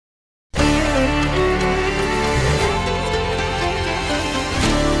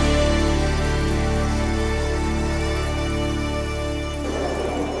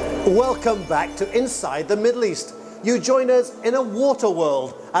Welcome back to Inside the Middle East. You join us in a water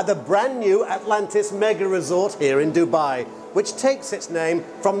world at the brand new Atlantis mega resort here in Dubai, which takes its name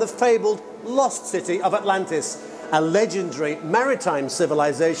from the fabled lost city of Atlantis, a legendary maritime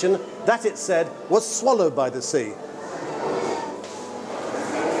civilization that, it said, was swallowed by the sea.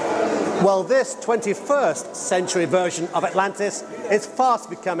 Well, this 21st century version of Atlantis is fast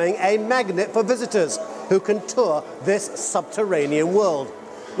becoming a magnet for visitors who can tour this subterranean world.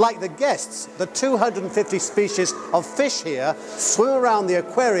 Like the guests, the 250 species of fish here swim around the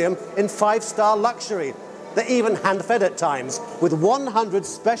aquarium in 5-star luxury. They're even hand-fed at times, with 100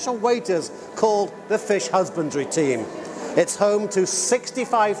 special waiters called the Fish Husbandry Team. It's home to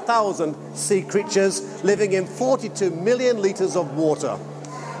 65,000 sea creatures living in 42 million litres of water.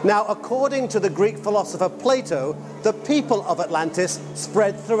 Now, according to the Greek philosopher Plato, the people of Atlantis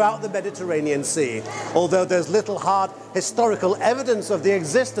spread throughout the Mediterranean Sea. Although there's little hard historical evidence of the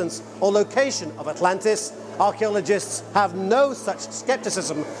existence or location of Atlantis, archaeologists have no such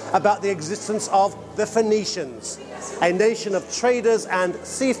skepticism about the existence of the Phoenicians, a nation of traders and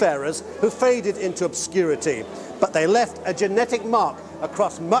seafarers who faded into obscurity. But they left a genetic mark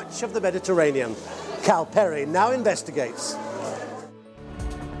across much of the Mediterranean. Cal Perry now investigates.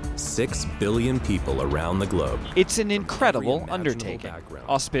 6 billion people around the globe. It's an incredible undertaking,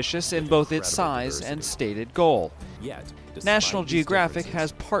 auspicious in both its size and stated goal. National Geographic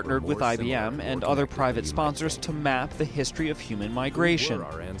has partnered with IBM and other private sponsors to map the history of human migration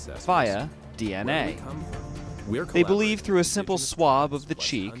via DNA. They believe through a simple swab of the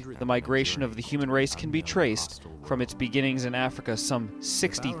cheek, the migration of the human race can be traced from its beginnings in Africa some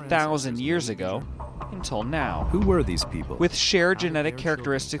 60,000 years ago until now. Who were these people? With shared genetic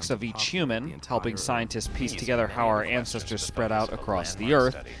characteristics of each human, helping scientists piece together how our ancestors spread out across the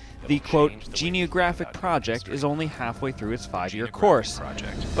Earth, the, quote, Geneographic Project is only halfway through its 5-year course.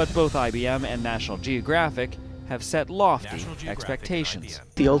 But both IBM and National Geographic have set lofty expectations.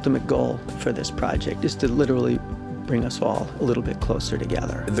 The ultimate goal for this project is to literally bring us all a little bit closer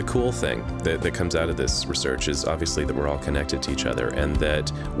together. The cool thing that comes out of this research is obviously that we're all connected to each other and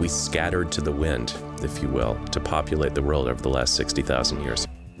that we scattered to the wind, if you will, to populate the world over the last 60,000 years.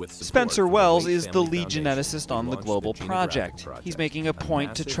 Spencer Wells is the lead geneticist on the global project. He's making a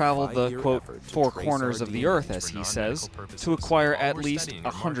point to travel the, quote, 4 corners of the Earth, as he says, to acquire at least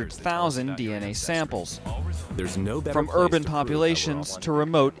 100,000 DNA samples, from urban populations to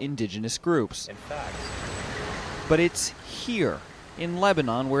remote indigenous groups. But it's here, in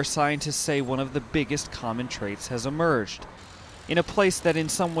Lebanon, where scientists say one of the biggest common traits has emerged. In a place that in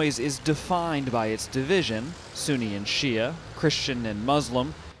some ways is defined by its division, Sunni and Shia, Christian and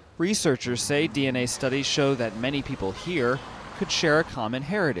Muslim, researchers say DNA studies show that many people here could share a common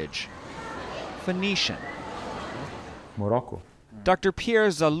heritage: Phoenician. Morocco. Dr. Pierre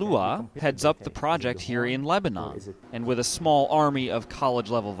Zalloua heads up the project here in Lebanon, and with a small army of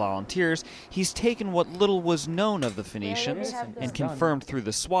college-level volunteers, he's taken what little was known of the Phoenicians and confirmed through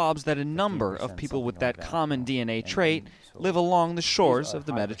the swabs that a number of people with that common DNA trait live along the shores of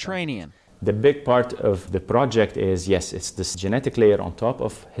the Mediterranean. The big part of the project is, yes, it's this genetic layer on top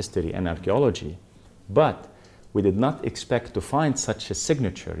of history and archaeology, but we did not expect to find such a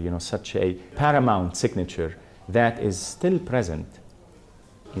signature, such a paramount signature that is still present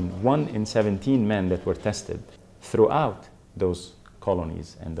in 1 in 17 men that were tested throughout those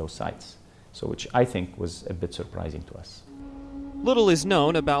colonies and those sites. So which I think was a bit surprising to us. Little is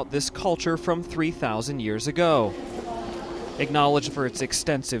known about this culture from 3,000 years ago. Acknowledged for its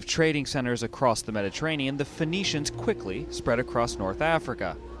extensive trading centers across the Mediterranean, the Phoenicians quickly spread across North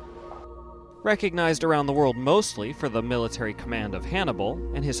Africa. Recognized around the world mostly for the military command of Hannibal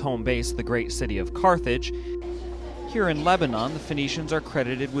and his home base, the great city of Carthage, here in Lebanon, the Phoenicians are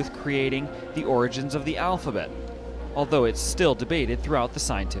credited with creating the origins of the alphabet, although it's still debated throughout the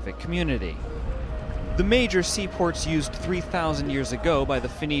scientific community. The major seaports used 3,000 years ago by the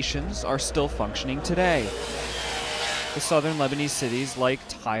Phoenicians are still functioning today. The southern Lebanese cities like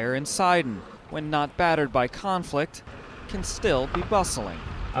Tyre and Sidon, when not battered by conflict, can still be bustling.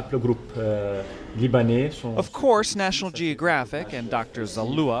 Of course, National Geographic and Dr.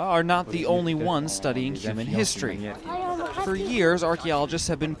 Zalloua are not the only ones studying human history. For years, archaeologists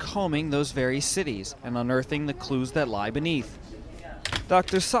have been combing those very cities and unearthing the clues that lie beneath.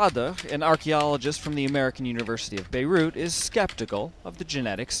 Dr. Sadegh, an archaeologist from the American University of Beirut, is skeptical of the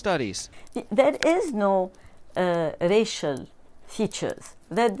genetic studies. There is no racial features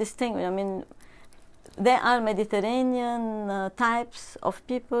that distinguish. There are Mediterranean types of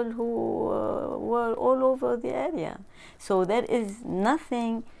people who were all over the area. So there is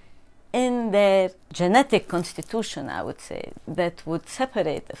nothing in their genetic constitution, I would say, that would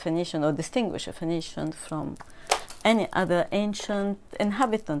separate a Phoenician or distinguish a Phoenician from any other ancient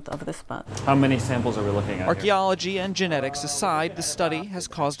inhabitant of the spot. How many samples are we looking at? Archaeology and genetics aside, the study has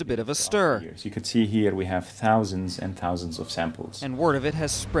caused a bit of a stir. You could see here we have thousands and thousands of samples. And word of it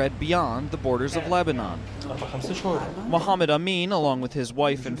has spread beyond the borders of Lebanon. Mohammed Amin, along with his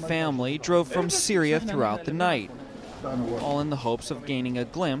wife and family, drove from Syria throughout the night, all in the hopes of gaining a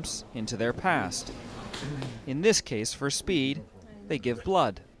glimpse into their past. In this case, for speed, they give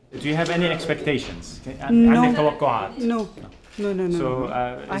blood. Do you have any expectations? No. No. So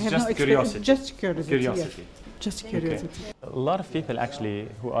I have just curiosity. Just curiosity. Yes. Just curiosity. Okay. A lot of people actually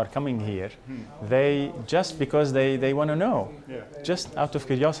who are coming here, they just because they want to know, just out of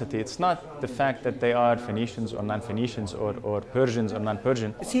curiosity. It's not the fact that they are Phoenicians or non-Phoenicians or Persians or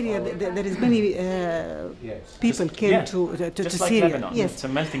non-Persian. Syria, there is many people came to Syria. Lebanon. Yes, it's a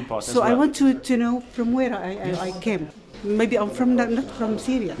melting pot. So I want to know from where I came. Maybe I'm from not from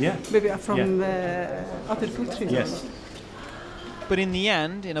Syria. Yeah. Maybe I'm from other countries. Yes. But in the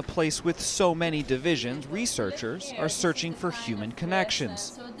end, in a place with so many divisions, researchers are searching for human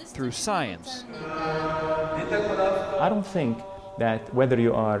connections through science. I don't think that whether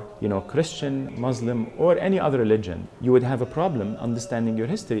you are, Christian, Muslim, or any other religion, you would have a problem understanding your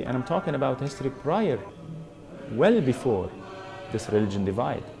history. And I'm talking about history prior, well before this religion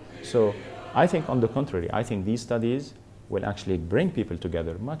divide. So I think, on the contrary, I think these studies will actually bring people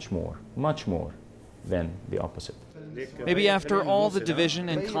together much more than the opposite. Maybe after all the division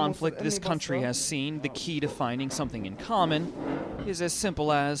and conflict this country has seen, the key to finding something in common is as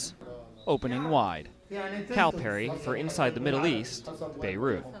simple as opening wide. Cal Perry for Inside the Middle East,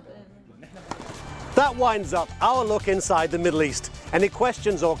 Beirut. That winds up our look inside the Middle East. Any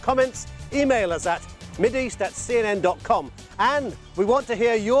questions or comments, email us at mideast@cnn.com. And we want to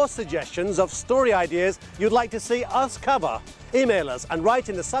hear your suggestions of story ideas you'd like to see us cover. Email us and write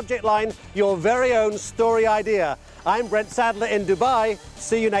in the subject line your very own story idea. I'm Brent Sadler in Dubai.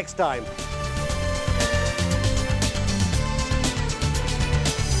 See you next time.